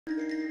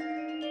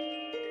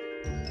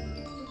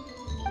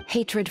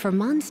Hatred for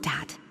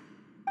Mondstadt.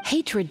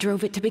 Hatred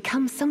drove it to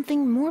become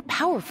something more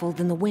powerful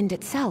than the wind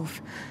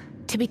itself,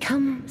 to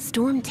become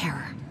Storm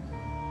Terror.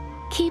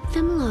 Keep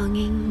them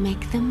longing,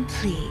 make them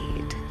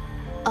plead.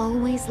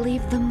 Always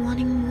leave them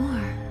wanting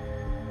more.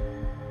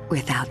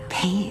 Without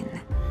pain,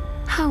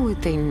 how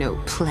would they know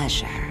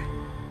pleasure?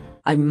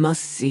 I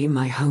must see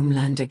my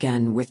homeland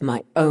again with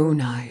my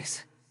own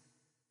eyes,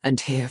 and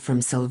hear from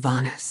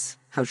Sylvanas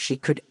how she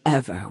could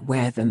ever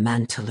wear the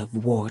mantle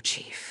of War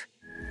Chief.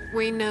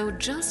 We know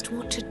just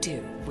what to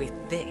do with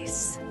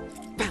this.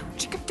 Bow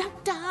chicka da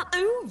da.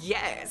 Oh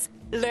yes.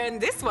 Learn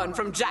this one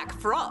from Jack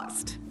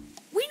Frost.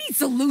 We need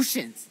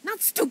solutions,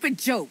 not stupid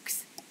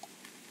jokes.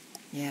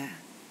 Yeah,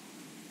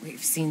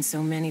 we've seen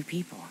so many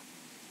people.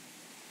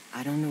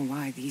 I don't know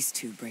why these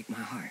two break my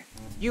heart.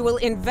 You will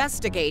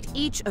investigate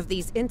each of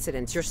these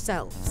incidents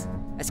yourselves,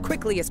 as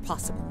quickly as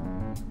possible.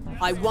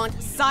 I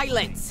want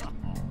silence!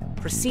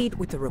 Proceed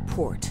with the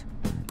report.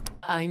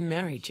 I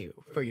married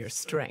you for your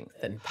strength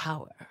and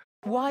power.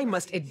 Why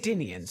must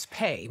Edenians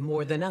pay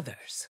more than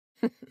others?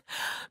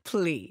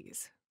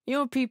 Please,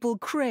 your people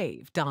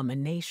crave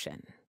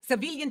domination.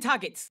 Civilian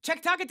targets.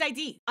 Check target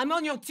ID. I'm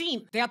on your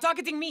team. They are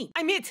targeting me.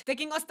 I'm hit.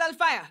 Taking hostile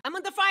fire. I'm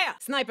under fire.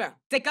 Sniper,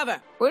 take cover.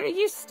 What are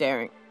you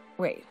staring?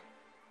 Wait.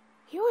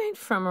 You ain't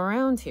from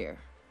around here.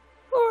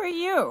 Who are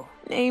you?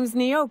 Name's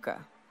Nyoka.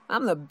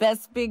 I'm the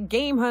best big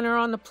game hunter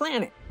on the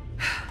planet.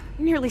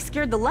 You nearly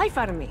scared the life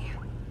out of me.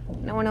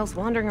 No one else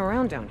wandering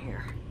around down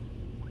here.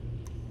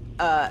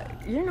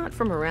 You're not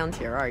from around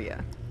here, are you?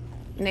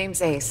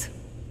 Name's Ace.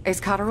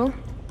 Ace Cotterill?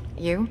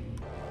 You?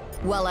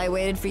 While I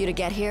waited for you to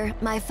get here,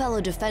 my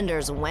fellow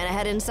defenders went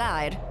ahead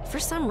inside. For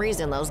some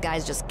reason, those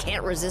guys just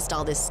can't resist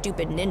all this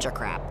stupid ninja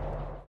crap.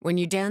 When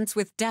you dance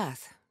with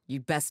death,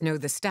 you'd best know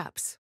the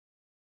steps.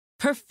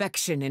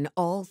 Perfection in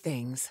all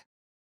things.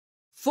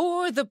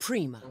 For the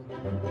Prima.